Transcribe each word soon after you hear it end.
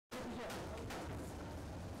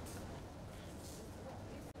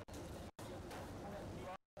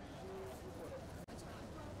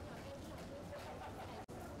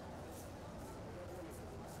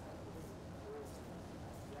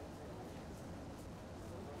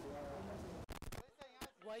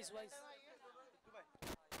Such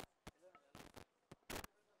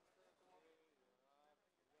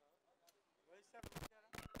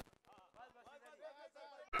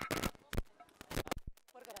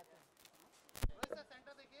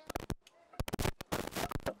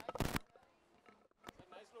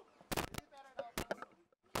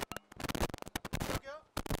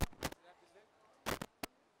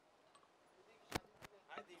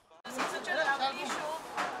a lovely show.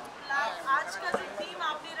 आज का जो theme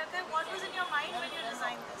आपने रखा है, what was in your mind when you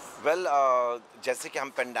designed this? Well, जैसे कि हम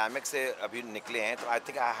पेंडेमिक से अभी निकले हैं, तो I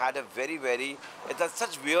think I had a very it's a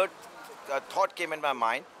such weird thought came in my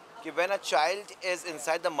mind कि when a child is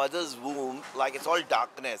inside the mother's womb, like it's all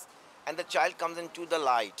darkness, and the child comes into the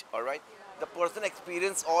light, all right? The person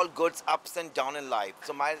experience all goods, ups and down in life.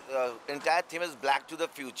 So my entire theme is black to the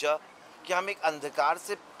future. कि हम एक अंधकार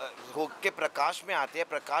से होके प्रकाश में आते हैं,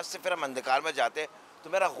 प्रकाश से फिर हम अंधकार में जाते हैं. तो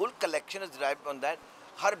मेरा whole collection is derived on that.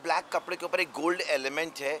 Her black कपड़े के ऊपर एक गोल्ड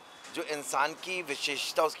एलिमेंट है जो इंसान की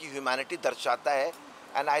विशेषता, उसकी ह्यूमैनिटी दर्शाता है.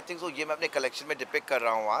 एंड आई थिंक सो ये मैं अपने कलेक्शन में डिपिक्ट कर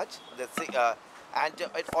रहा हूँ आज. And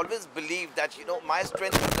it always believe that you know my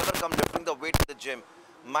strength has never come lifting the wait in the gym.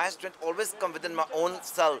 My strength always come within my own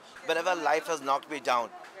self whenever life has knocked me down.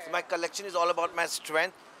 So my collection is all about my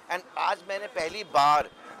strength. And आज मैंने पहली बार,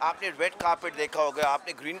 आपने red carpet देखा होगा,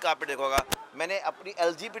 आपने green carpet देखा होगा, मैंने अपनी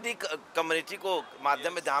LGBT कम्युनिटी को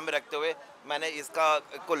माध्यम में ध्यान में रखते हुए मैंने इसका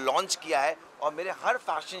को लॉन्च किया है. और मेरे हर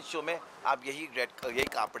फैशन शो में आप यही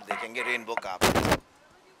कार्पेट देखेंगे, rainbow carpet.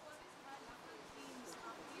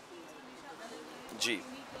 Ji.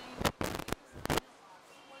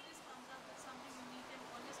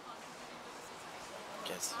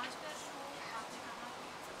 Yes.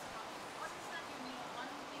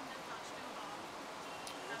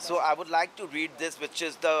 So I would like to read this, which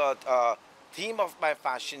is the theme of my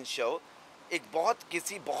fashion show. एक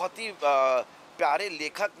बहुत ही प्यारे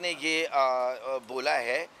लेखक ने ये बोला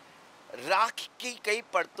है. राख की कई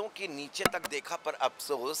परतों के नीचे तक देखा पर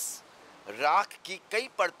अफसोस, राख की कई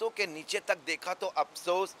परतों के नीचे तक देखा तो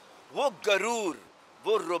अफसोस, वो गरूर,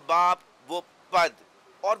 वो रुबाब, वो पद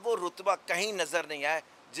और वो रुतबा कहीं नज़र नहीं आया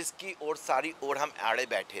जिसकी ओर सारी ओर हम आड़े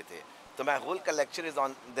बैठे थे. तो my whole collection is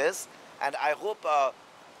on this and I hope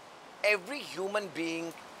every human being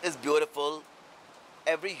is beautiful.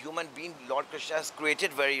 Every human being Lord Krishna has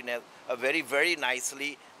created very nicely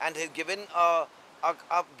and has given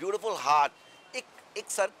a beautiful heart. एक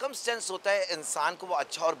circumstance होता है, इंसान को वो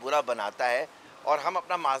अच्छा और बुरा बनाता है. और हम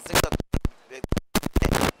अपना मानसिक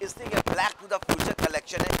इसलिए ये black to the future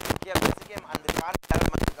collection है कि अब जैसे कि हम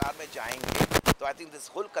अंधकार में जाएंगे. तो I think this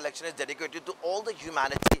whole collection is dedicated to all the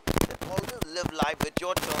humanity that always live life with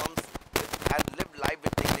your terms and live life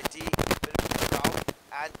with dignity, with love,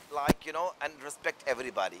 and like you know, and respect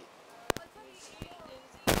everybody.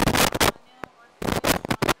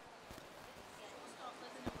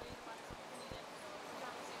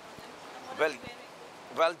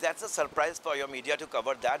 Well, that's a surprise for your media to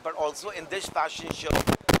cover that. But also in this fashion show,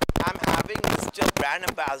 I'm having Mr.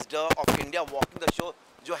 Brand Ambassador of India walking the show,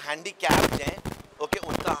 जो handicapped हैं, okay,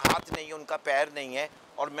 उनका हाथ नहीं है, उनका पैर नहीं है,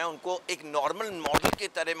 और मैं उनको एक नॉर्मल मॉडल की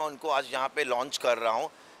तरह मैं उनको आज यहाँ पे लॉन्च कर रहा हूँ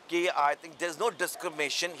कि I think there is no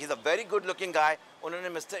discrimination. He is a very good looking guy. उन्होंने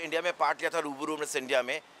मिस्टर इंडिया में पार्ट लिया था, रूबरू मिस इंडिया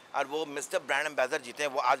में, और वो मिस्टर ब्रांड एम्बेसडर जीते हैं.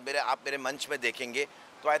 वो आज आप मेरे मंच में देखेंगे.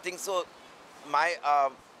 तो I think so my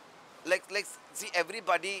like see,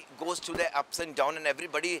 everybody goes through their ups and downs, and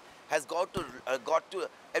everybody has got to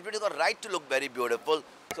everybody got right to look very beautiful.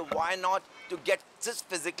 So why not to get just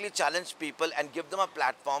physically challenged people and give them a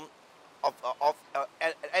platform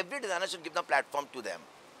every designer should give the platform to them.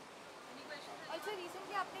 Also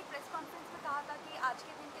recently आपने press conference में कहा था कि आज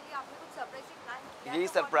के दिन के लिए आपने कुछ सरप्राइज प्लान किया है. यही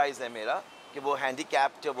सरप्राइज है मेरा कि वो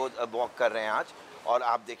हैंडीकैप्ड वो वॉक कर रहे हैं आज, और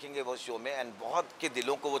आप देखेंगे वो शो में, एंड बहुत के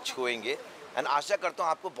दिलों को वो छुएंगे. एंड आशा करता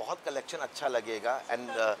हूँ आपको बहुत कलेक्शन अच्छा लगेगा. And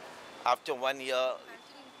after 1 year,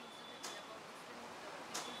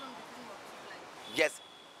 yes,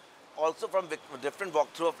 also from different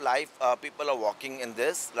walkthrough of life, people are walking in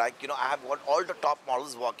this. Like, you know, I have got all the top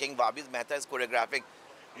models walking. Bhabhi Mehta is choreographing.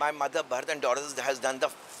 My mother, Bharat and daughters, has done the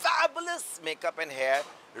fabulous makeup and hair.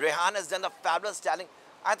 Rehan has done the fabulous styling.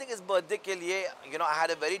 I think इस birthday के लिए, you know, I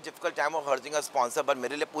had a very difficult time of urging a sponsor, but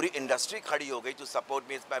मेरे लिए पूरी industry खड़ी हो गई to support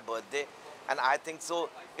me. It's my birthday, and I think so.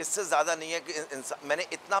 इससे ज़्यादा नहीं है कि मैंने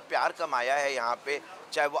इतना प्यार कमाया है यहाँ पे,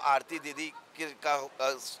 चाहे वो आरती दीदी का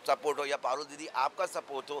सपोर्ट हो या पारुल दीदी आपका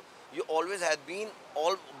सपोर्ट हो. You always had been,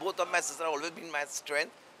 both of my sisters have always been my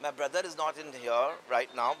strength. My brother is not in here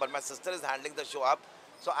right now, but my sister is handling the show up.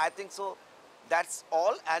 So I think so, that's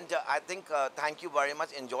all. And I think thank you very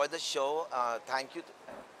much. Enjoy the show. Thank you to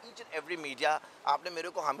each and every media. आपने मेरे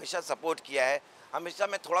को हमेशा support किया है. हमेशा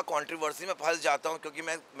मैं थोड़ा controversy में फंस जाता हूँ, क्योंकि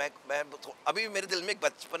मैं अभी भी मेरे दिल में एक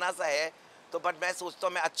बचपना सा है, तो बट मैं सोचता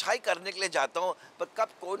हूँ मैं अच्छा ही करने के लिए जाता हूँ, पर कब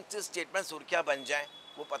कौन सी स्टेटमेंट सुर्खियाँ बन जाएं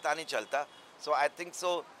वो पता नहीं चलता। सो आई थिंक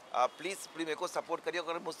सो प्लीज़ मेरे को सपोर्ट करिए।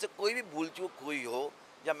 अगर मुझसे कोई भी भूल चूक हुई हो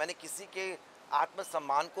या मैंने किसी के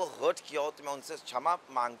आत्मसम्मान को हर्ट किया हो तो मैं उनसे क्षमा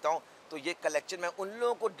मांगता हूँ। तो ये कलेक्शन मैं उन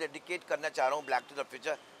लोगों को डेडिकेट करना चाह रहा हूँ, ब्लैक टू द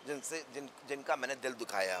फ्यूचर, जिनका मैंने दिल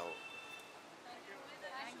दुखाया हो।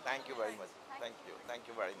 Thank you very much. Thank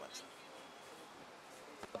you very much.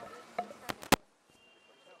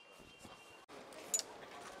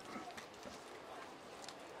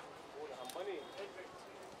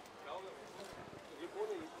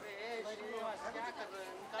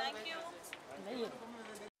 Thank you. Wait.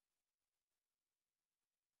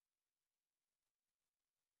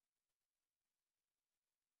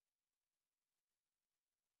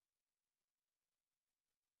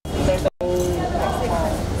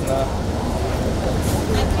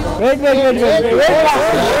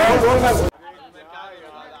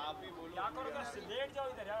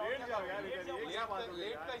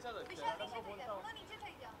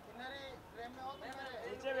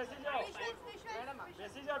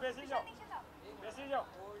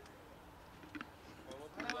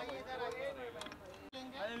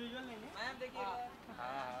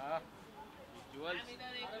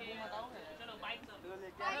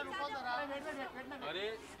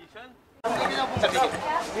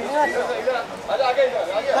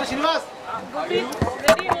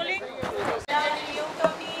 Ready rolling.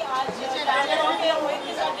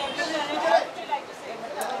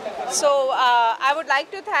 So I would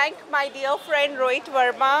like to thank my dear friend Rohit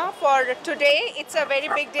Verma for today. It's a very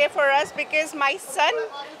big day for us because my son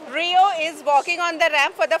Rio is walking on the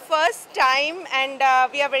ramp for the first time, and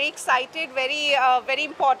we are very excited. Very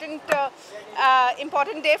important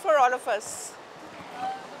important day for all of us.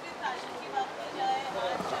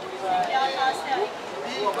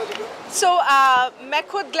 So मैं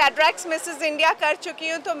खुद ग्लैड्रैक्स Mrs India कर चुकी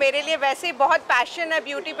हूँ, तो मेरे लिए वैसे ही बहुत पैशन है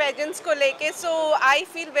ब्यूटी पेजेंट्स को लेके। सो आई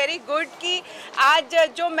फील वेरी गुड कि आज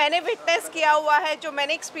जो मैंने विटनेस किया हुआ है, जो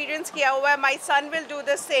मैंने एक्सपीरियंस किया हुआ है, my son will do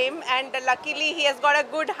the same, and luckily he has got a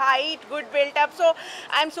good height, good built up. So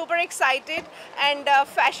I am super excited. And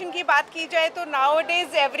fashion की बात की जाए तो now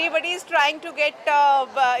days everybody is trying to get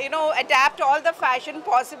adapt all the fashion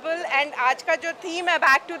possible, and आज का जो theme है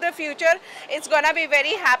back to the future, it's gonna be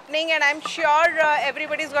very happening, and I'm sure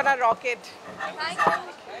everybody is gonna rock it. Thank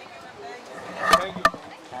you.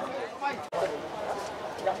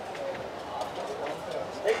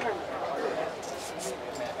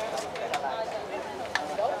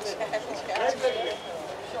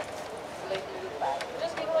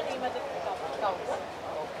 Just give her a name at the counter.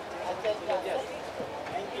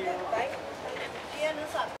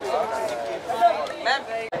 Ma'am,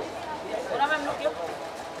 look.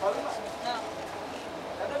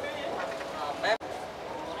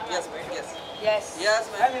 Yes, ma'am. Yes. Yes. Yes,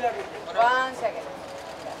 ma'am. 1 second.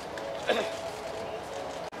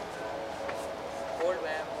 Hold,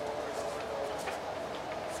 ma'am.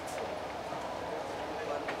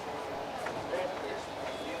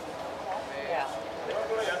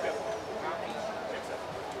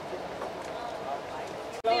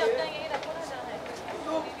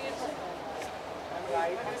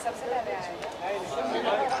 सबसे पहले आएगा।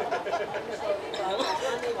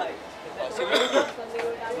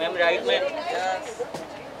 Ma'am, right, ma'am. Yes.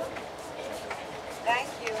 Thank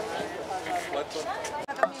you.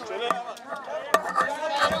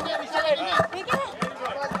 ठीक है।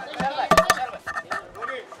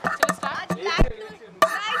 चलो start.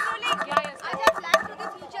 आज आप black to the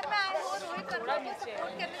future में आए हो, रोहित वर्मा को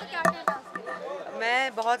सपोर्ट करने को क्या कहना है? मैं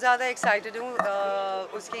बहुत ज़्यादा एक्साइटेड हूँ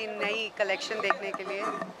उसकी नई कलेक्शन देखने के लिए।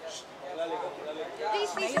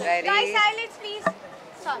 Please, Very- guys, silence, please.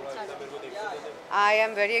 Sorry. I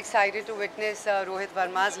am very excited to witness Rohit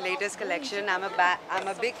Verma's latest collection. I'm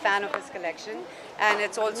a big fan of his collection, and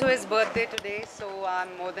it's also his birthday today, so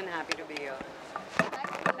I'm more than happy to be here.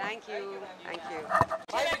 Thank you. Thank you.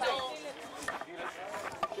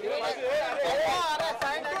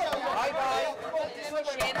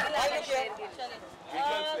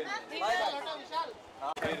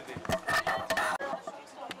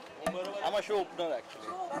 I'm a show opener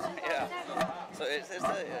actually. Yeah. So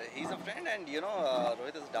he's a friend, and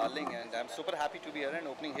Rohit is darling, and I'm super happy to be here and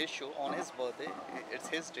opening his show on his birthday. It's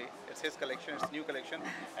his day. It's his collection. It's new collection,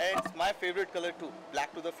 and it's my favorite color too.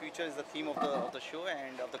 Black to the future is the theme of the show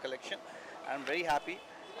and of the collection. I'm very happy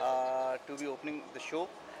to be opening the show,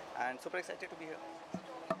 and super excited to be here.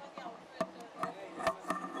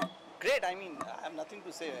 Great. I mean, I have nothing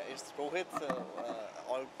to say. It's Rohit's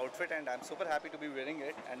outfit, and I'm super happy to be wearing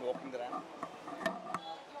it and walking the ramp.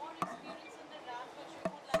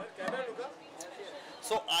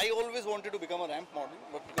 So I always wanted to become a ramp model,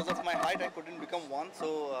 but because of my height, I couldn't become one. So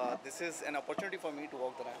this is an opportunity for me to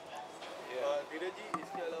walk the ramp. धीरज जी,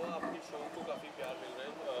 इसके अलावा आपके show को काफ़ी प्यार मिल रहा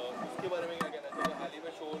है, उसके बारे में क्या कहना चाहिए? हाल ही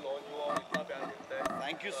में शो लॉन्च हुआ और इतना प्यार मिलता है.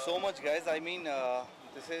 Thank you so much, guys. I mean,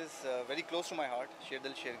 this is very close to my heart,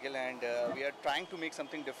 Sherdil Shergil, and we are trying to make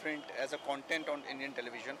something different as a content on Indian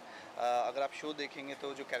television. अगर आप show देखेंगे तो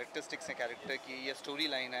जो characteristics हैं character की, ये story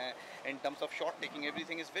line है, in terms of shot taking,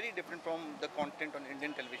 everything is very different from the content on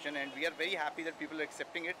Indian television, and we are very happy that people are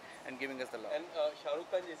accepting it and giving us the love. And Shahrukh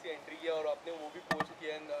Khan जैसी entry किया और आपने वो भी post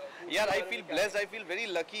किया. यार, I feel blessed, I feel very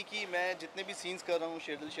lucky कि मैं जितने भी scenes कर रहा हूँ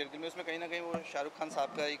शेरदिल शेरगिल में, उसमें कहीं ना कहीं वो शाहरुख खान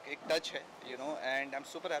साहब का एक टच है, you know, and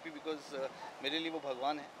I'm super happy because मेरे लिए वो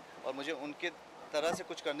भगवान है और मुझे उनके तरह से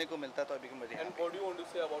कुछ करने को मिलता है, तो I become very happy. And what do you want to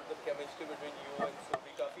say about the chemistry between you and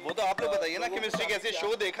Surbhi? काफी वो तो आप लोग बताइए ना, केमिस्ट्री कैसे,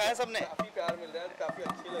 शो देखा है सबने. काफी प्यार मिल रहा है, काफी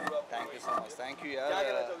अच्छी लग रहा है. Thank you so much, thank you यार. क्या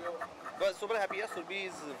कहना चाहोगे? बस super happy यार. Surbhi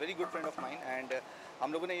is a very good friend of mine and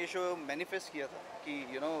हम लोगों ने ये शो मैनिफेस्ट किया था कि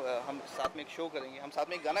हम साथ में एक शो करेंगे, हम साथ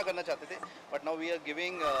में एक गाना करना चाहते थे, but now we are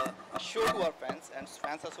giving a show to our fans and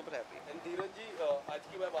fans are super happy. And धीरज जी, आज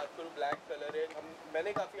की मैं बात करूं, ब्लैक कलर है,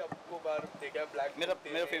 मैंने काफी आपको बार देखा है ब्लैक.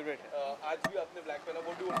 मेरा फेवरेट है. आज भी आपने ब्लैक पहना.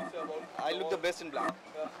 What do you want to say about? I look the best in black.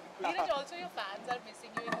 Dheeraj, also your fans are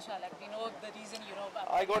missing you in Shah. We know the reason,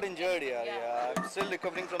 I got injured, yeah. I'm still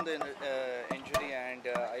recovering from the injury and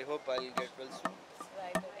I hope I'll get well soon.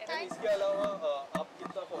 Right. इसके अलावा आप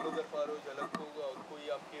कितना follow कर पा रहे हो झलक को? कोई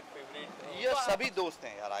आपके फेवरेट? ये सभी दोस्त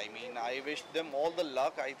हैं यार. I mean, I wish them all the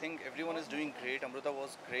luck. I think everyone is doing great. Amrita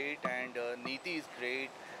was great and Neeti is great.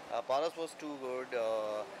 Paras was too good.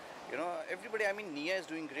 Everybody. I mean, Nia is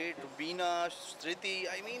doing great. Rubina, Sriti.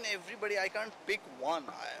 I mean, everybody. I can't pick one.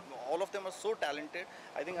 All of them are so talented.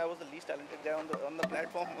 I think I was the least talented guy on the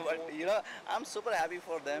platform. But I'm super happy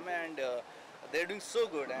for them and they're doing so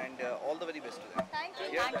good. And all the very best to them. Thank you.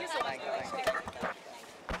 Yeah, Thank you so much. Thank you.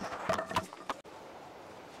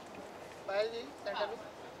 Payal ji, centre look.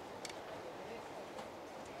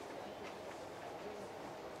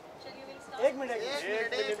 चलिए, we'll start. एक minute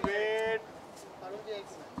wait. Arun ji, एक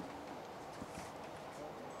minute.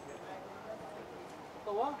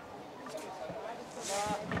 तो वो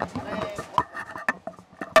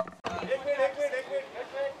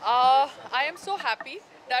I am so happy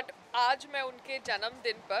that आज मैं उनके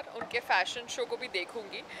जन्मदिन पर उनके फैशन शो को भी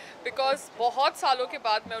देखूंगी बिकॉज बहुत सालों के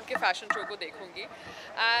बाद मैं उनके फैशन शो को देखूंगी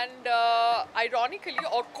एंड आयरॉनिकली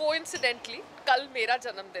और कोइंसिडेंटली कल मेरा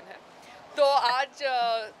जन्मदिन है. तो आज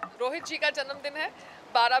रोहित जी का जन्मदिन है,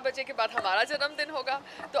 12 बजे के बाद हमारा जन्मदिन होगा.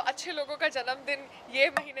 तो अच्छे लोगों का जन्मदिन ये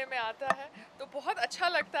महीने में आता है, तो बहुत अच्छा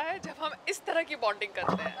लगता है जब हम इस तरह की बॉन्डिंग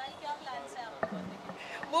करते हैं. क्या प्लान्स हैं आपके?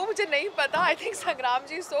 वो मुझे नहीं पता. आई थिंक संग्राम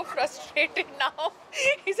जी so frustrated now.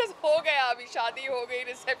 He says हो गया, अभी शादी हो गई,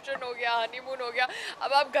 रिसेप्शन हो गया, हनीमून हो गया,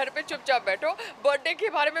 अब आप घर पे चुपचाप बैठो, बर्थडे के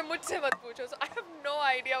बारे में मुझसे मत पूछो. सो I have no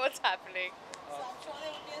idea what's happening.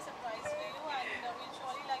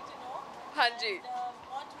 हाँ जी.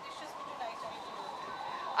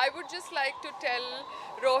 I would just like to tell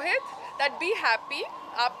Rohit that be happy.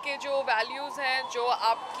 आपके जो values हैं, जो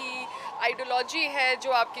आपकी ideology है,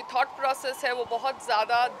 जो आपकी thought process है, वो बहुत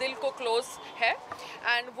ज़्यादा दिल को close है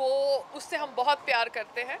and वो उससे हम बहुत प्यार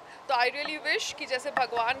करते हैं. तो I really wish कि जैसे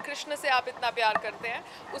भगवान कृष्ण से आप इतना प्यार करते हैं,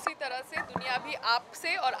 उसी तरह से दुनिया भी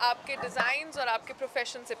आपसे और आपके designs और आपके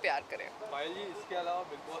profession से प्यार करे. पायल जी, इसके अलावा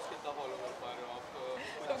बिग बॉस कितना फॉलो कर पा रहे हो आप?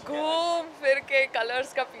 घूम फिर के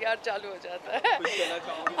कलर्स का पीआर चालू हो जाता है. कुछ कहना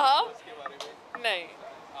चाहोगे हाँ? इसके बारे में? नहीं.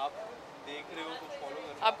 आप देख रहे हो, कुछ फॉलो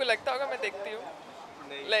कर? आपको लगता होगा मैं देखती हूँ?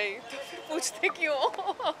 नहीं. तो फिर पूछते क्यों?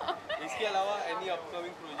 इसके अलावा any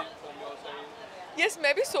upcoming project from your side? Yes,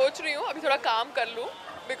 मैं भी सोच रही हूँ अभी थोड़ा काम कर लूँ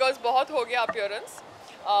बिकॉज बहुत हो गया appearance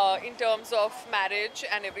in terms of marriage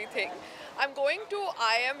and everything. I'm going to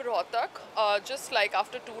IIM Rohtak just like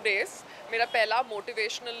after 2 days. मेरा पहला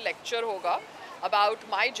motivational lecture होगा about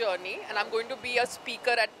my journey and I'm going to be a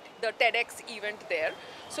speaker at the TEDx event there.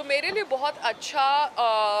 So मेरे लिए बहुत अच्छा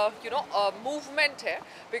movement है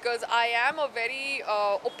because I am a very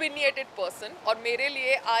opinionated person और मेरे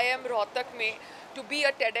लिए IIM Rohtak में to be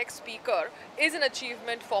a TEDx speaker is an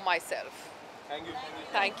achievement for myself. Thank you.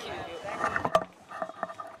 Thank you.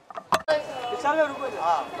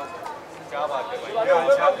 क्या बात है भाई?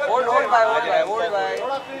 Hold by.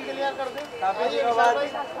 थोड़ा फील्ड क्लियर कर दे. काफी दिनों बाद.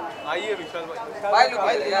 आइए विशाल भाई.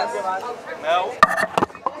 मैं आऊँ?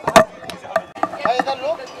 भाई इधर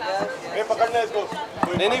लो. मैं पकड़ना है इसको.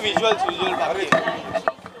 नहीं विजुअल्स बाकी.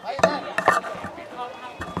 भाई इधर.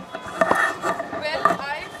 Well,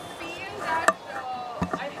 I feel that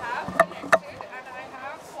I have connected and I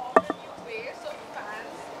have formed a new base of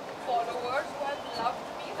fans, followers who have loved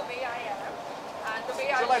me the way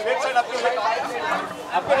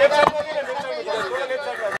आपको लेफ्ट साइड में लेफ्ट साइड में थोड़ा लेफ्ट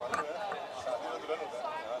साइड में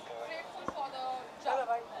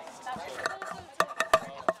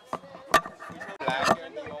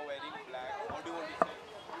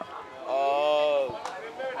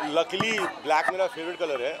लकीली ब्लैक मेरा favourite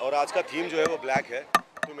colour है और आज का थीम जो है वो ब्लैक है,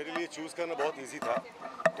 तो मेरे लिए चूज़ करना बहुत इजी था,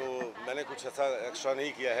 तो मैंने कुछ ऐसा एक्स्ट्रा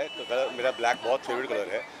नहीं किया है। कलर मेरा ब्लैक बहुत फेवरेट कलर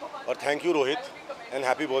है और thank you Rohit and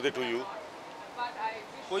happy birthday to you.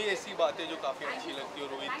 कोई ऐसी बात है जो काफ़ी अच्छी लगती है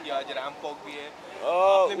रोहित की? आज रैम्प वॉक भी है,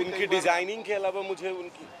 उनकी डिज़ाइनिंग के अलावा मुझे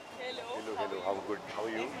उनकी hello how good how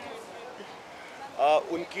you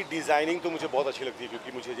उनकी डिज़ाइनिंग तो मुझे बहुत अच्छी लगती है,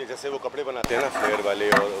 क्योंकि मुझे जैसे वो कपड़े बनाते हैं ना फ्लेयर वाले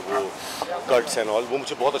और वो कट्स एंड ऑल, वो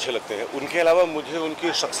मुझे बहुत अच्छे लगते हैं। उनके अलावा मुझे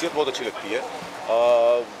उनकी शख्सियत बहुत अच्छी लगती है,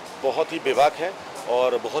 बहुत ही बेबाक है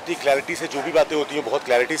और बहुत ही क्लैरिटी से जो भी बातें होती हैं बहुत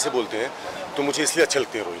क्लैरिटी से बोलते हैं, तो मुझे इसलिए अच्छे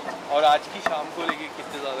लगते हैं रोहित। और आज की शाम को लेके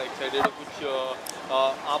कितने ज़्यादा एक्साइटेड हो? कुछ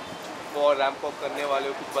आप और रैम्प वॉक करने वाले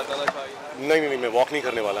हो, कुछ बताना चाहिए? नहीं, मैं वॉक नहीं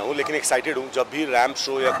करने वाला हूँ, लेकिन एक्साइटेड हूँ। जब भी रैम्प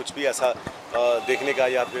शो या कुछ भी ऐसा देखने का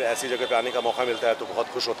या फिर ऐसी जगह पे आने का मौका मिलता है तो बहुत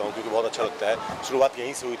खुश होता हूँ, क्योंकि बहुत अच्छा लगता है। शुरुआत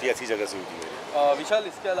यहीं से हुई थी, ऐसी जगह से हुई थी मेरी। विशाल,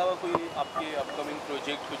 इसके अलावा कोई आपके अपकमिंग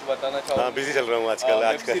प्रोजेक्ट कुछ बताना चाहो? हाँ, बिजी चल रहा हूँ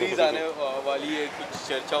आजकल। सीरीज आने वाली है, कुछ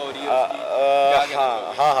चर्चा हो रही है?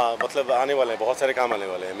 हाँ, मतलब आने वाले हैं, बहुत सारे काम आने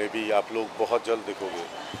वाले हैं, मे बी आप लोग बहुत जल्द देखोगे।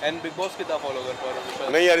 एंड बिग बॉस कितना फॉलो कर पा रहे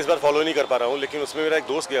हो? नहीं यार, इस बार फॉलो नहीं कर पा रहा हूँ, लेकिन उसमें मेरा एक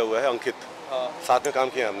दोस्त गया हुआ है अंकित, साथ में काम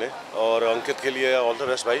किया हमने, और अंकित के लिए ऑल द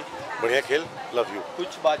बेस्ट भाई, बढ़िया खेल, लव यू।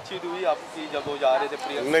 कुछ बातचीत हुई आपकी जब वो जा रहे थे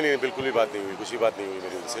प्रिया? नहीं, बिल्कुल भी बात नहीं हुई, कुछ भी बात नहीं हुई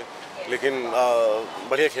मेरी उनसे, लेकिन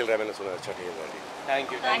बढ़िया खेल रहा है, मैंने सुना अच्छा खेल रहा है।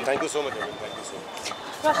 Thank you so much, thank you so much.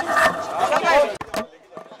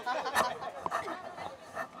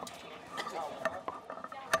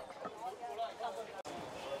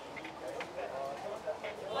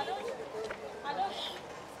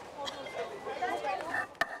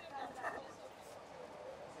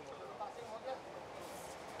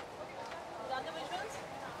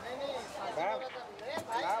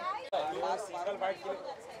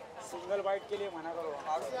 Single bite के लिए मना करो।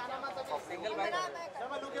 सिंगल बाइट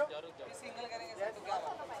सिंगल करेंगे सर तो क्या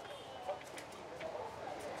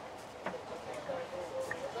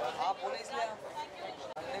आप बोले इसलिए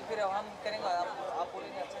नहीं, फिर हम करेंगे, आप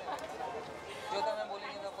बोलेंगे अच्छा जो तो मैं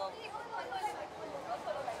बोलेंगे तो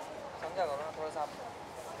समझा करो ना थोड़ा सा आप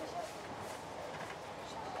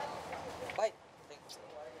भाई।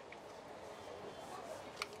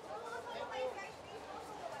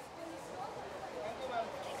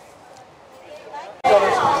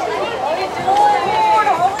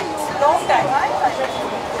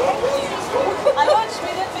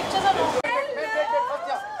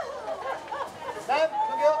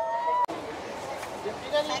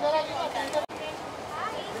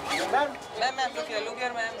 मैम look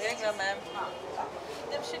here मैम, एक मैम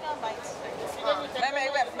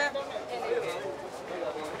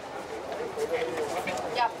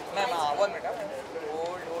मैम हाँ 1 मिनट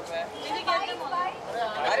होल्ड मैम,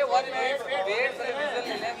 अरे 1 मिनट वेट फॉर विजुअल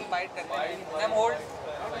ले लें, बाइट करते हैं ma'am, hold.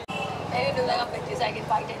 I didn't do that on pictures. I can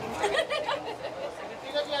fight anymore.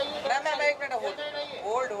 Ma'am 1 minute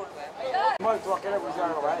hold ma'am. मैं तो अकेले घुस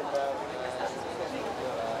जाऊंगा भाई।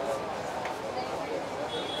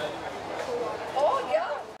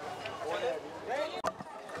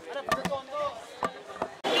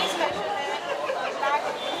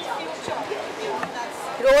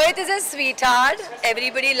 Rohit is a sweetheart.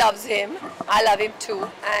 Everybody loves him. I love him too.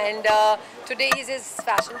 And today is his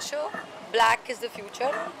fashion show. Black is the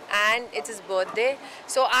future, and it's his birthday.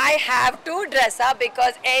 So I have to dress up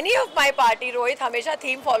because any of my party, Rohit हमेशा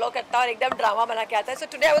theme follow करता है और एकदम drama बना के आता है. So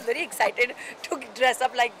today I was very excited to dress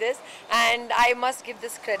up like this, and I must give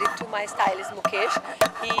this credit to my stylist Mukesh.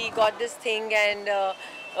 He got this thing, and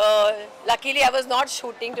luckily I was not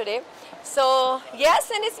shooting today. So yes,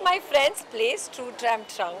 and it's my friend's place, True Tram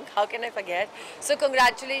Trunk. How can I forget? So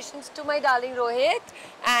congratulations to my darling Rohit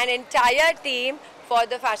and entire team for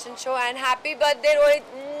the fashion show, and happy birthday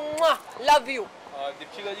Rohit. Mwah! Love you.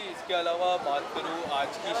 Deepika ji, इसके अलावा बात करूँ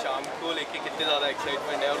आज की शाम को लेके कितने ज़्यादा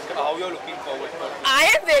एक्साइटमेंट है और how you are looking forward for? I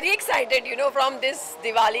am very excited, you know, from this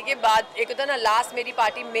Diwali के बाद एक होता ना लास्ट मेरी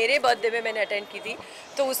पार्टी मेरे बर्थडे में मैंने अटेंड की थी,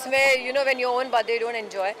 तो उसमें you know when your own birthday you don't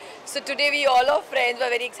enjoy. So today we all our friends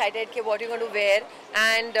were very excited कि what you going to wear,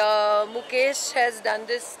 and Mukesh has done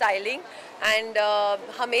this styling, and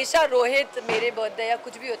हमेशा रोहित मेरे birthday या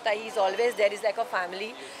कुछ भी होता है, he is always there, is like a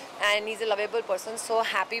family. And he's a lovable person, so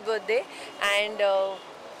happy birthday, and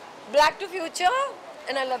black to future,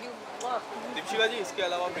 and I love you. Deepika ji, इसके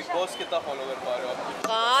अलावा big boss कितना फॉलो कर पा रहे हो आप?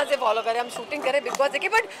 कहाँ से फॉलो करें, हम शूटिंग करें बिग बॉस देखिए,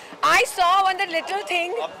 but I saw one the little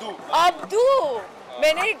thing Abdu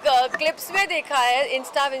मैंने क्लिप्स में देखा है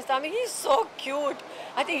इंस्टा में, he is so cute,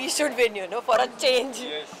 I think he should win, you know, for a change.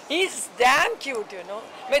 Yes. He's damn cute, you know.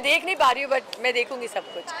 मैं देख नहीं पा रही हूँ, but मैं देखूँगी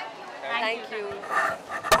सब कुछ. Thank you.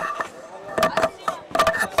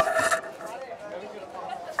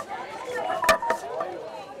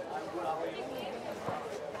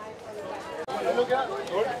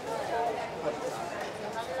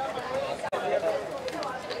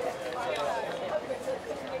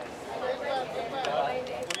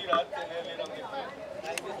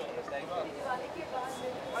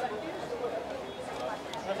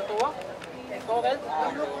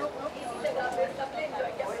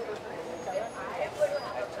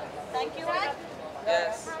 Thank you.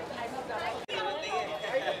 Yes.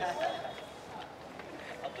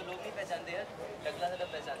 अब तो लोग नहीं पहचानते यार, टकला से लोग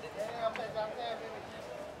पहचानते थे। हम पहचानते हैं अभी।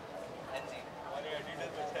 हाँ जी। हमारे एडिटर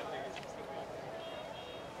पहचान लेंगे।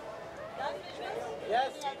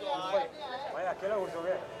 यस। भाई अकेला उठ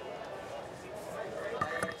जाओगे?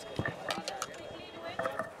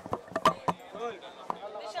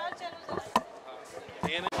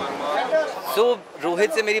 So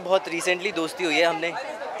रोहित से मेरी बहुत रिसेंटली दोस्ती हुई है. हमने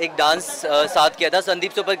एक डांस साथ किया था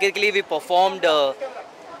संदीप सोपरकर के लिए. वी परफॉर्म्ड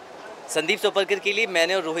संदीप सोपरकर के लिए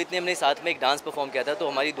मैंने और रोहित ने हमने साथ में एक डांस परफॉर्म किया था. तो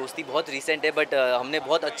हमारी दोस्ती बहुत रिसेंट है, बट हमने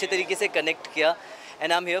बहुत अच्छे तरीके से कनेक्ट किया.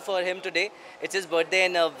 And I am here for him today. It's his birthday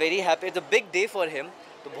and very happy. It's a big day for him.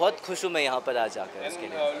 तो बहुत खुश हूँ मैं यहाँ पर आज आकर उसके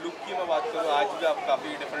लिए. लुक की मैं बात करूँ, आज भी आप काफ़ी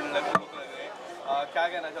डिफरेंट लग रहे हैं. क्या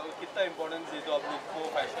कहना चाहोगे, कितना इंपॉर्टेंस देते हो आप लुक को,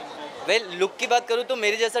 फैशन को? वेल लुक की बात करूँ तो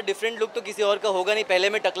मेरे जैसा डिफरेंट लुक तो किसी और का होगा नहीं. पहले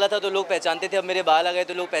मैं टकला था तो लोग पहचानते थे, अब मेरे बाल आ गए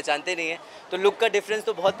तो लोग पहचानते नहीं हैं. तो लुक का डिफरेंस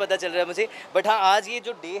तो बहुत पता चल रहा है मुझे. बट हाँ, आज ये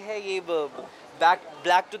जो डे है, ये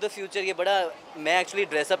ब्लैक टू द फ्यूचर, ये बड़ा, मैं एक्चुअली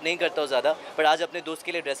ड्रेसअप नहीं करता हूँ ज़्यादा, बट आज अपने दोस्त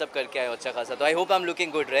के लिए ड्रेसअप करके आया हूँ अच्छा खासा. तो I hope I am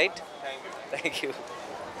looking good, right? Thank you.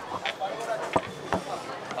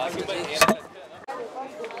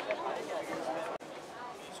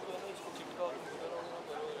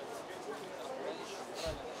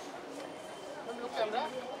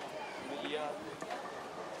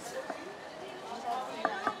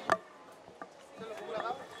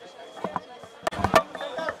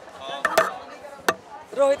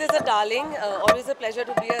 Rohit is a darling. Always a pleasure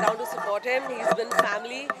to be around to support him. He's been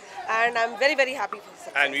family, and I'm very, very happy for his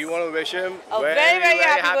success. And we want to wish him a very, very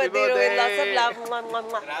happy birthday, Rohit. Lots of love. Mwah, mwah,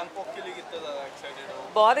 mwah. Ramp walk के लिए कितना ज़्यादा excited हो?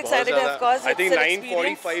 बहुत excited है, of course. I think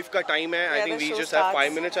 9:45 का time है. I think we just have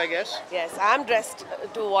 5 minutes, I guess. Yes, I'm dressed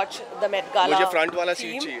to watch the Met Gala. मुझे front वाला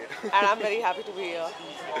seat चाहिए. And I'm very happy to be here.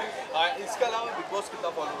 इसके अलावा big boss कितना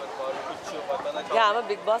follow करते हो और कुछ बताना चाहोगे? Yeah, I'm a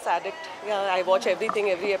Big Boss addict. Yeah, I watch everything,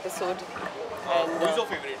 every episode. And who's your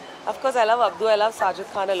favorite? Of course, I love Abdu. I love Sajid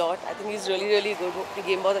Khan a lot. I think he's really, really good. वो अपनी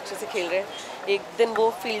game बहुत अच्छे से खेल रहे हैं. एक दिन वो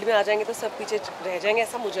फील्ड में आ जाएंगे तो सब पीछे रह जाएंगे,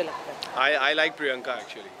 ऐसा मुझे लगता है. I like Priyanka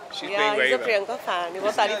actually. She's Yeah, playing very he's a well. Priyanka fan.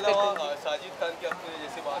 वो तारीफ करते हैं. साजिद खान की आपने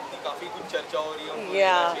जैसे बात की, काफ़ी कुछ चर्चा हो रही है, उनको Yeah.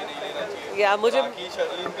 लेना चाहिए, नहीं लेना चाहिए. Yeah, मुझे राखी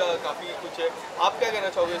शर्लिन का काफ़ी कुछ है. आप क्या कहना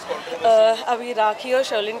चाहोगे इस कॉन्ट्रोवर्सी? अभी राखी और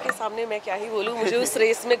शर्लिन के सामने मैं क्या ही बोलूँ, मुझे उस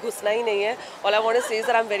रेस में घुसना ही नहीं है. All I want to say is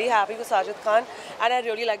that I'm very happy with Sajid Khan and I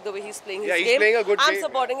really like the way he's playing his Yeah, he's game. playing a good I'm game.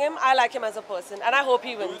 supporting him. I like him as a person and I hope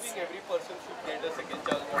he Do you wins. think every person should get a second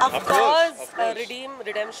chance? Of course,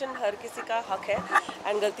 redemption हर किसी का हक है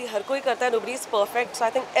and गलती हर कोई करता है. Nobody is perfect, so I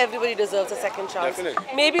think everybody deserves a second chance.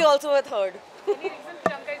 Definitely. Maybe also a third.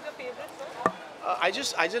 I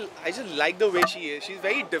just like the way she is. She's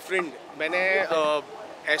very different. मैंने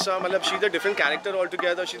ऐसा मतलब she's a different character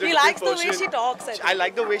altogether. She's a He different likes the person. way she talks. I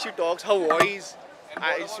like the way she talks. Her voice.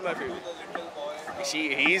 It's my favorite.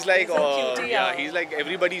 He's like He's a cutie, yeah. he's like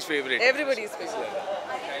everybody's favorite. Everybody's favorite.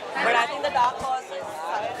 But I think the dark horse is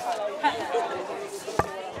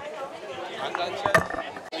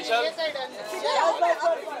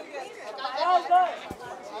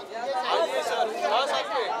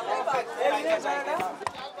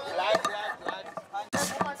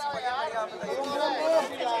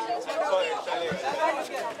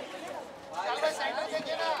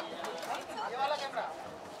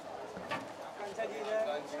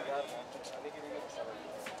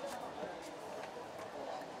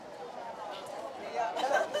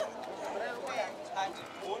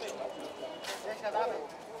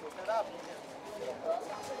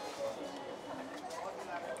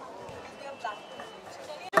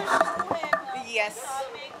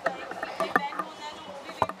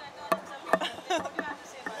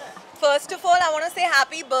first of all, I want to say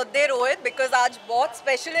happy birthday Rohit because आज बहुत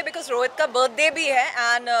special है because Rohit का birthday भी है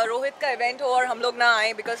and Rohit का event हो और हम लोग ना आए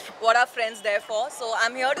because what are friends there for? So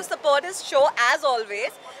I'm here to support his show as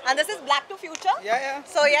always. And this is Black to Future. Yeah.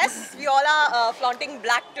 So yes, we all are flaunting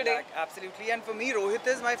black today. Black, absolutely. And for me,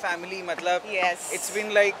 Rohit is my family. Matlab, yes. It's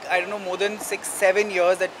been like, I don't know, more than 6-7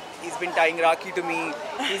 years that he's been tying Rakhi to me.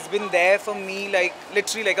 He's been there for me, like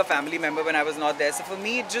literally like a family member when I was not there. So for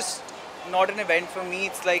me, it's just not an event. For me,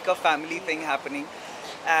 it's like a family thing happening.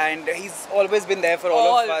 And he's always been there for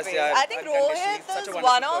all of us. Yeah, I think Rohit is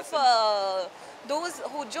one of those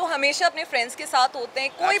who जो हमेशा अपने friends के साथ होते हैं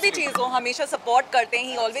कोई भी चीज़ हो हमेशा support करते हैं.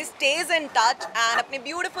 He always stays in touch and अपने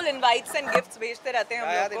beautiful invites and gifts भेजते रहते हैं हम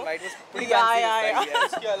लोग को. invite was pretty fancy.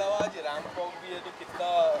 इसके अलावा आज रैंप वॉक भी है तो कितना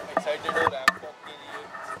excited हो रैंप वॉक के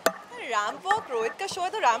लिए? रैंप वॉक रोहित का शो है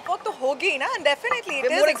तो रैंप वॉक तो होगी ही ना and definitely it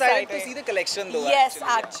is more excited exciting to see the collection though. Yes,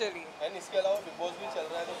 actually. And इसके अलावा बिग बॉस भी चल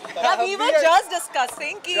रहा है तो Yeah, we were just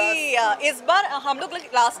discussing कि इस बार हम लोग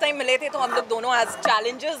last time मिले थे तो हम लोग दोनों as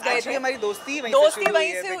challengers गए थे. Actually हमारी दोस्ती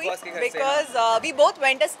वहीं से हुई because we both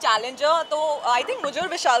went as challenger. तो I think मुझे और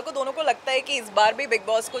विशाल को दोनों को लगता है कि इस बार भी बिग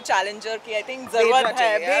बॉस को challenger की I think जरूरत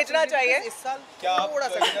है भेजना चाहिए. इस साल क्या आप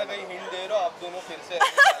कहीं ना कहीं हिंट दे रहे हो आप दोनों फिर से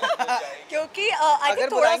क्योंकि I think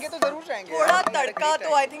थोड़ा तड़का तो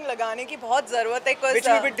I think लगाने की बहुत जरूरत है.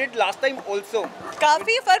 Which we did last time also.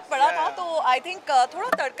 काफी फर्क पड़ा था तो I think थोड़ा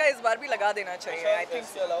तड़का इस बार भी लगा देना चाहिए. I think.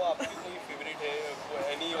 इसके अलावा आपकी कोई फेवरेट है?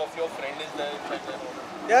 Any of your friend is there?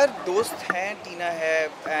 यार दोस्त हैं टीना है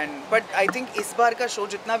and but I think इस बार का शो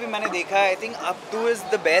जितना भी मैंने देखा है I think Abdu is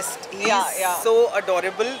the best. He is so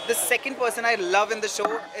adorable. The second person I love in the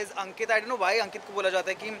show is Ankit. I don't know why Ankit को बोला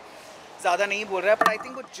जाता है कि ज़्यादा नहीं बोल रहा है, but I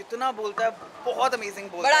think वो जितना बोलता है बहुत amazing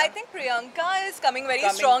बोलता है. But I think Priyanka is coming very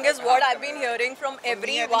strong is what I've been hearing from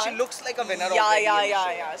everyone. I think she looks like a winner.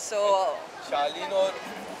 Yeah. So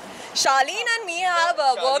Charlene and me have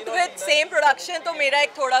worked with same production तो मेरा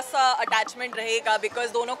एक थोड़ा सा attachment रहेगा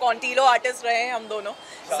because दोनों Contillo artists रहे हैं हम दोनों.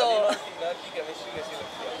 So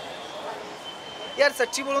यार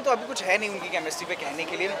सच्ची बोलूँ तो अभी कुछ है नहीं उनकी केमिस्ट्री पे कहने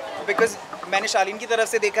के लिए बिकॉज मैंने शालीन की तरफ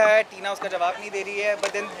से देखा है टीना उसका जवाब नहीं दे रही है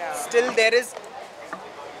but then still there is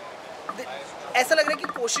ऐसा लग रहा है कि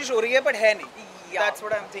कोशिश हो रही है बट है नहीं. That's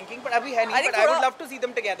what I'm thinking but अभी है नहीं but I would love to see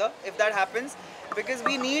them together if that happens because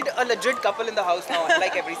we need a legit couple in the house now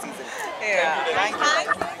like every season. Thank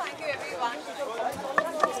you everyone.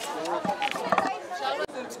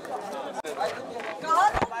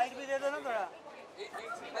 Bite भी दे दो ना थोड़ा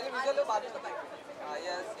पहले visual लो बाद में बताइए.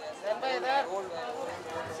 यस भाई इधर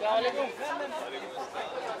अस्सलाम वालेकुम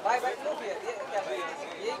भाई लो ये क्या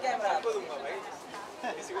यही कैमरा आपको दूंगा भाई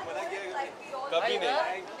किसी को मना किया कभी नहीं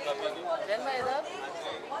जैन भाई इधर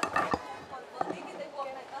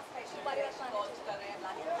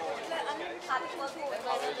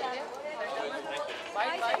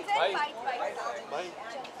भाई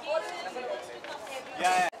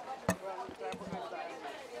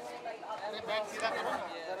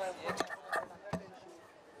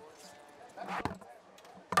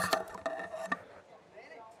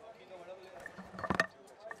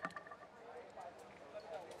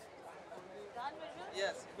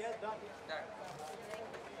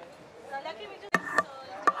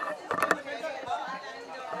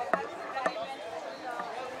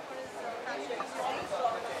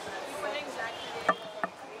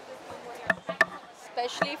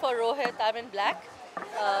Especially for Rohit, I'm in black.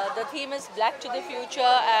 The theme is Black to the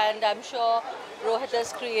Future and I'm sure Rohit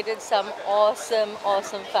has created some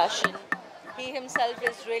awesome fashion. He himself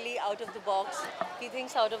is really out of the box. He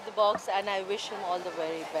thinks out of the box and I wish him all the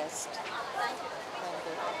very best.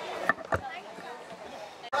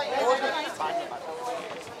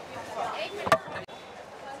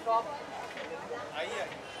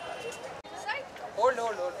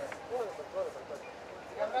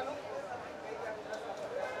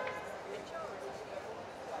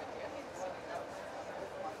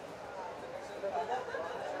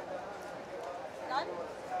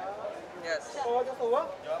 Hold.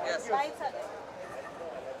 Yes. Yes.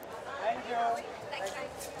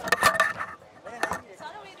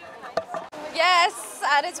 Yes,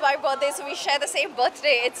 and it's my birthday, so we share the same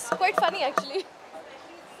birthday. It's quite funny actually.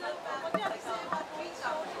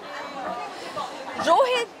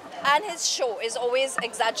 Rohit and his show is always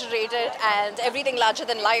exaggerated and everything larger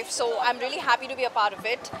than life, so I'm really happy to be a part of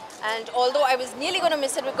it. And although I was nearly going to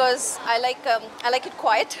miss it because I like it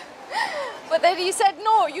quiet, but then he said,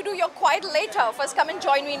 no, you do your quiet later. First come and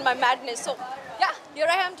join me in my madness. So yeah, here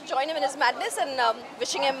I am to join him in his madness and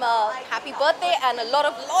wishing him a happy birthday and a lot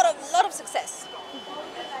of success.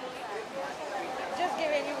 Just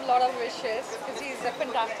giving you lot of wishes because he's a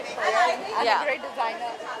fantastic person and Yeah. a great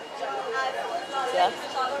designer. Yeah.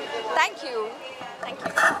 Thank you. Thank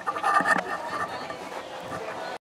you.